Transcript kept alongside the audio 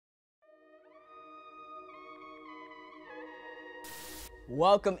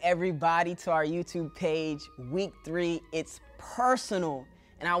Welcome everybody to our YouTube page. Week 3, it's personal.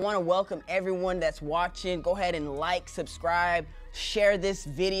 And I want to welcome everyone that's watching. Go ahead and like, subscribe, share this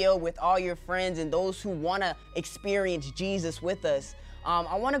video with all your friends and those who want to experience Jesus with us.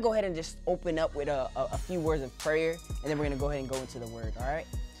 I want to go ahead and just open up with a few words of prayer, and then we're going to go ahead and go into the word, all right?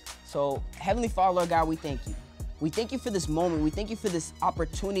 So, Heavenly Father, Lord God, we thank you. We thank you for this moment. We thank you for this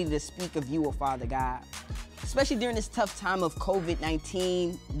opportunity to speak of you, oh Father God. Especially during this tough time of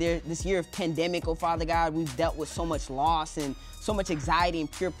COVID-19, this year of pandemic, oh Father God, we've dealt with so much loss and so much anxiety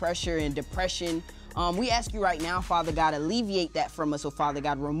and peer pressure and depression. We ask you right now, Father God, alleviate that from us, oh Father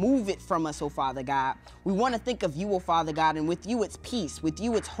God. Remove it from us, oh Father God. We want to think of you, oh Father God, and with you it's peace. With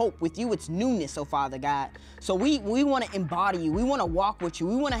you it's hope. With you it's newness, oh Father God. So we want to embody you. We want to walk with you.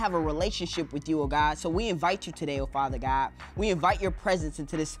 We want to have a relationship with you, oh God. So we invite you today, oh Father God. We invite your presence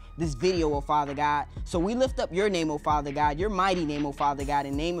into this video, oh Father God. So we lift up your name, oh Father God, your mighty name, oh Father God.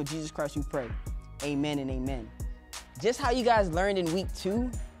 In the name of Jesus Christ we pray. Amen and amen. Just how you guys learned in week 2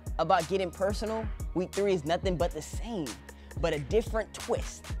 about getting personal, week 3 is nothing but the same, but a different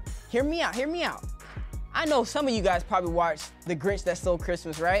twist. Hear me out, hear me out. I know some of you guys probably watched The Grinch That Stole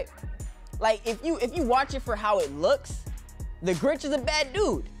Christmas, right? Like, if you watch it for how it looks, the Grinch is a bad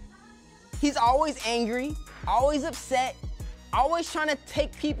dude. He's always angry, always upset, always trying to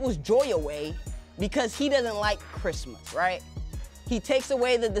take people's joy away because he doesn't like Christmas, right? He takes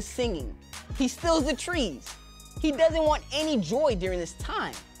away the singing. He steals the trees. He doesn't want any joy during this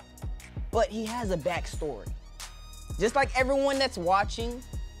time. But he has a backstory. Just like everyone that's watching,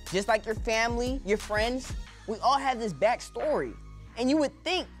 just like your family, your friends, we all have this backstory. And you would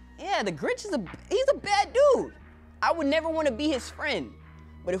think, yeah, the Grinch he's a bad dude. I would never want to be his friend.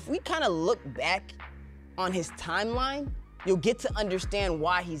 But if we kind of look back on his timeline, you'll get to understand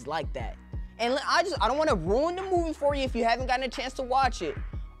why he's like that. And I don't want to ruin the movie for you if you haven't gotten a chance to watch it.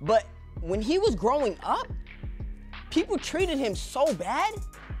 But when he was growing up, people treated him so bad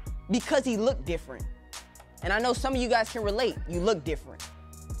because he looked different. And I know some of you guys can relate. You look different.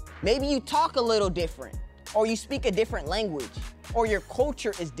 Maybe you talk a little different, or you speak a different language, or your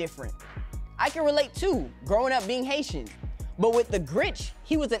culture is different. I can relate too, growing up being Haitian. But with the Grinch,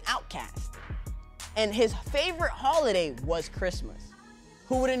 he was an outcast. And his favorite holiday was Christmas.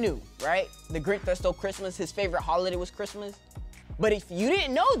 Who would have knew, right? The Grinch That Stole Christmas, his favorite holiday was Christmas. But if you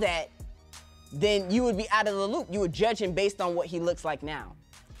didn't know that, then you would be out of the loop. You would judge him based on what he looks like now.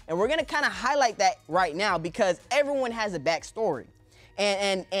 And we're gonna kind of highlight that right now because everyone has a backstory.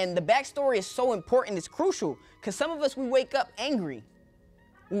 And the backstory is so important, it's crucial, because some of us, we wake up angry.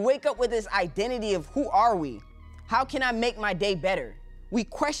 We wake up with this identity of who are we? How can I make my day better? We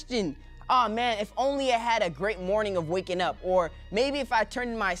question, oh man, if only I had a great morning of waking up, or maybe if I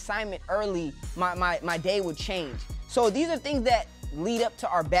turned in my assignment early, my day would change. So these are things that lead up to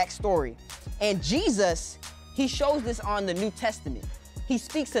our backstory. And Jesus, he shows this on the New Testament. He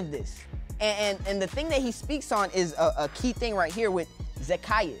speaks of this. And the thing that he speaks on is a key thing right here with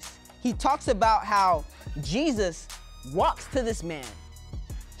Zacchaeus. He talks about how Jesus walks to this man.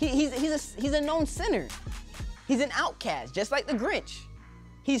 He's a known sinner. He's an outcast, just like the Grinch.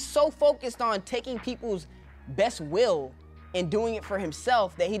 He's so focused on taking people's best will and doing it for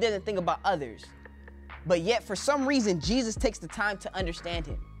himself that he doesn't think about others. But yet, for some reason, Jesus takes the time to understand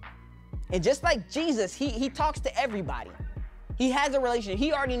him. And just like Jesus, he talks to everybody. He has a relationship.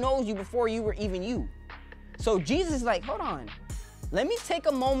 He already knows you before you were even you. So Jesus is like, hold on. Let me take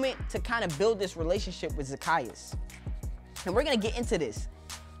a moment to kind of build this relationship with Zacchaeus. And we're going to get into this.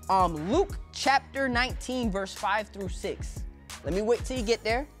 Luke chapter 19, verse 5 through 6. Let me wait till you get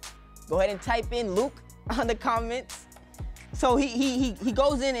there. Go ahead and type in Luke on the comments. So he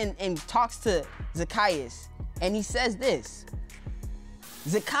goes in and talks to Zacchaeus. And he says this.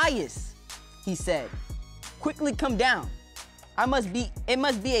 Zacchaeus, he said, quickly come down. I must be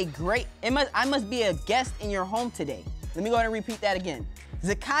a guest in your home today. Let me go ahead and repeat that again.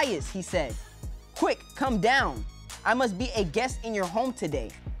 Zacchaeus, he said, quick, come down. I must be a guest in your home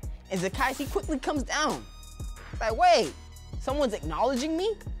today. And Zacchaeus, he quickly comes down. It's like, wait, someone's acknowledging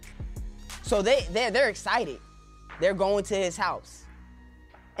me? So they're excited. They're going to his house.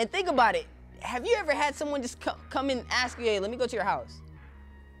 And think about it. Have you ever had someone just come and ask you, hey, let me go to your house?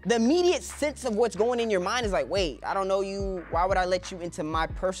 The immediate sense of what's going in your mind is like, wait, I don't know you. Why would I let you into my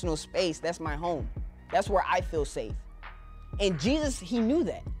personal space? That's my home. That's where I feel safe. And Jesus, he knew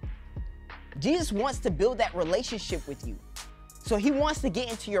that. Jesus wants to build that relationship with you. So he wants to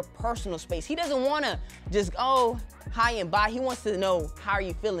get into your personal space. He doesn't want to just, oh, hi and bye. He wants to know, how are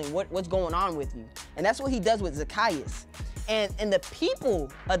you feeling? What's going on with you? And that's what he does with Zacchaeus. And the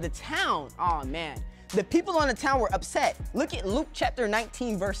people of the town, oh man, The people on the town were upset. Look at Luke chapter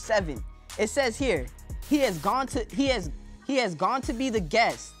 19, verse 7. It says here, he has gone to be the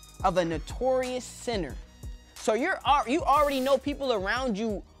guest of a notorious sinner. So you already know people around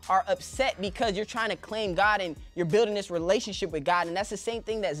you are upset because you're trying to claim God and you're building this relationship with God. And that's the same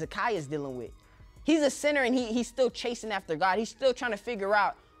thing that Zacchaeus is dealing with. He's a sinner and he's still chasing after God. He's still trying to figure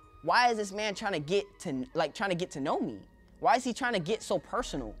out, why is this man trying to get to know me? Why is he trying to get so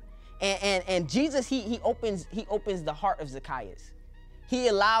personal? And Jesus, he opens the heart of Zacchaeus. He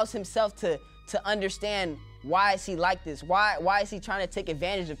allows himself to understand, why is he like this? Why is he trying to take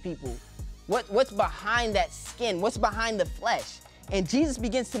advantage of people? What's behind that skin? What's behind the flesh? And Jesus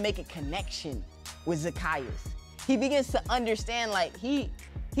begins to make a connection with Zacchaeus. He begins to understand, like, he's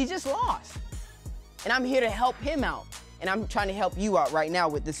just lost. And I'm here to help him out. And I'm trying to help you out right now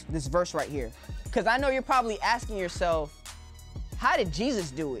with this verse right here. Because I know you're probably asking yourself, how did Jesus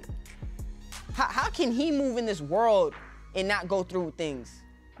do it? How can he move in this world and not go through things?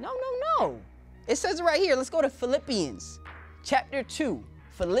 No. It says it right here. Let's go to Philippians chapter 2.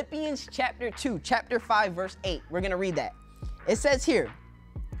 Philippians chapter 2, chapter 5, verse 8. We're going to read that. It says here,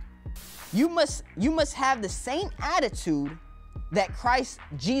 you must have the same attitude that Christ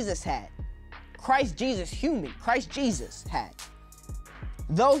Jesus had. Christ Jesus had.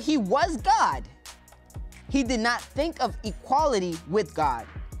 Though he was God, he did not think of equality with God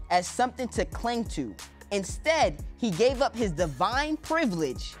as something to cling to. Instead, he gave up his divine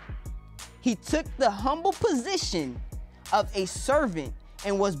privilege. He took the humble position of a servant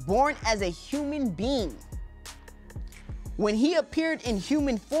and was born as a human being. When he appeared in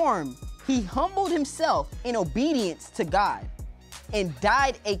human form, he humbled himself in obedience to God and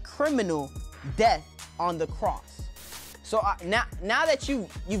died a criminal death on the cross. So now that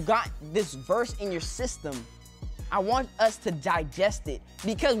you've got this verse in your system, I want us to digest it,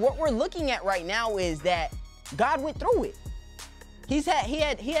 because what we're looking at right now is that God went through it. He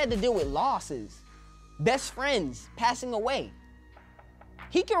had to deal with losses, best friends passing away.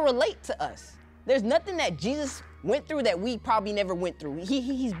 He can relate to us. There's nothing that Jesus went through that we probably never went through.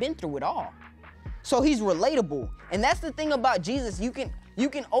 He's been through it all. So he's relatable. And that's the thing about Jesus. You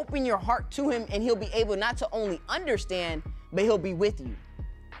can open your heart to him and he'll be able not to only understand, but he'll be with you.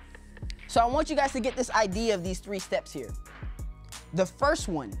 So I want you guys to get this idea of these 3 steps here. The first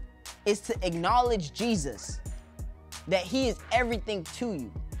one is to acknowledge Jesus, that he is everything to you.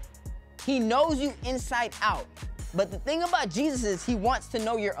 He knows you inside out. But the thing about Jesus is he wants to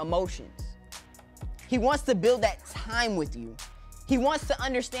know your emotions. He wants to build that time with you. He wants to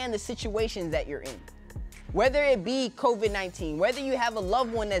understand the situations that you're in. Whether it be COVID-19, whether you have a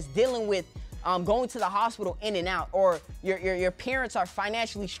loved one that's dealing with going to the hospital in and out, or your parents are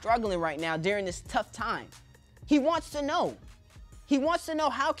financially struggling right now during this tough time. He wants to know. He wants to know,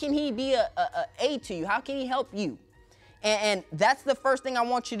 how can he be a aid to you? How can he help you? And that's the first thing I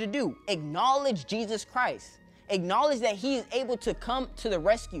want you to do. Acknowledge Jesus Christ. Acknowledge that he is able to come to the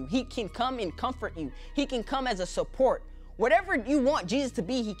rescue. He can come and comfort you. He can come as a support. Whatever you want Jesus to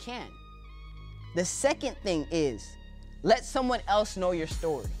be, he can. The second thing is, let someone else know your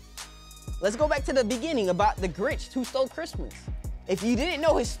story. Let's go back to the beginning about the Grinch who stole Christmas. If you didn't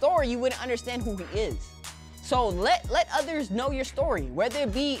know his story, you wouldn't understand who he is. So let others know your story, whether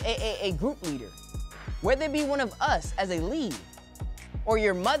it be a group leader, whether it be one of us as a lead, or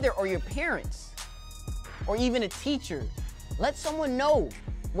your mother or your parents, or even a teacher. Let someone know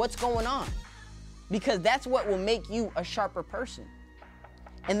what's going on, because that's what will make you a sharper person.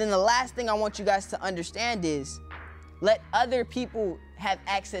 And then the last thing I want you guys to understand is, let other people have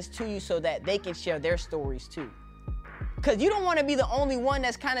access to you so that they can share their stories too. Because you don't want to be the only one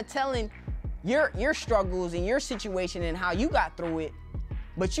that's kind of telling your struggles and your situation and how you got through it,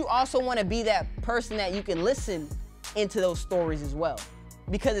 but you also want to be that person that you can listen into those stories as well.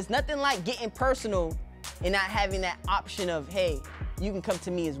 Because it's nothing like getting personal and not having that option of, hey, you can come to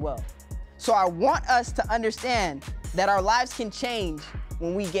me as well. So I want us to understand that our lives can change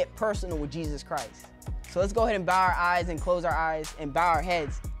when we get personal with Jesus Christ. So let's go ahead and bow our eyes and close our eyes and bow our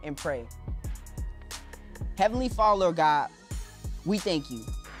heads and pray. Heavenly Father, Lord God, we thank you.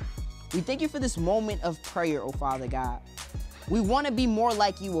 We thank you for this moment of prayer, oh Father God. We want to be more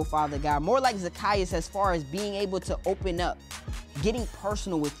like you, oh Father God, more like Zacchaeus as far as being able to open up, getting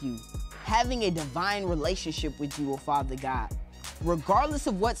personal with you, having a divine relationship with you, oh Father God. Regardless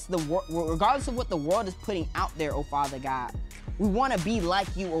of what the world is putting out there, oh Father God, we want to be like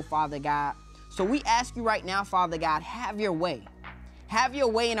you, oh Father God. So we ask you right now, Father God, have your way. Have your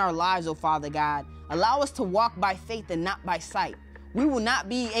way in our lives, oh Father God. Allow us to walk by faith and not by sight. We will not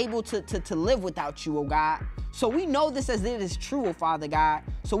be able to live without you, oh God. So we know this as it is true, oh Father God.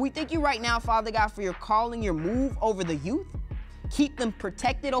 So we thank you right now, Father God, for your calling, your move over the youth. Keep them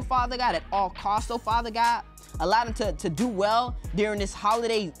protected, oh Father God, at all costs, oh Father God. Allow them to do well during this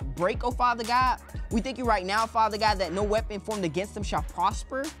holiday break, oh Father God. We thank you right now, Father God, that no weapon formed against them shall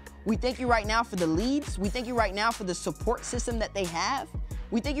prosper. We thank you right now for the leads. We thank you right now for the support system that they have.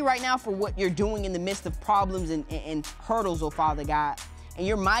 We thank you right now for what you're doing in the midst of problems and hurdles, oh Father God. In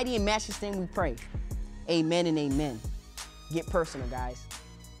your mighty and matchless name we pray. Amen and amen. Get personal, guys.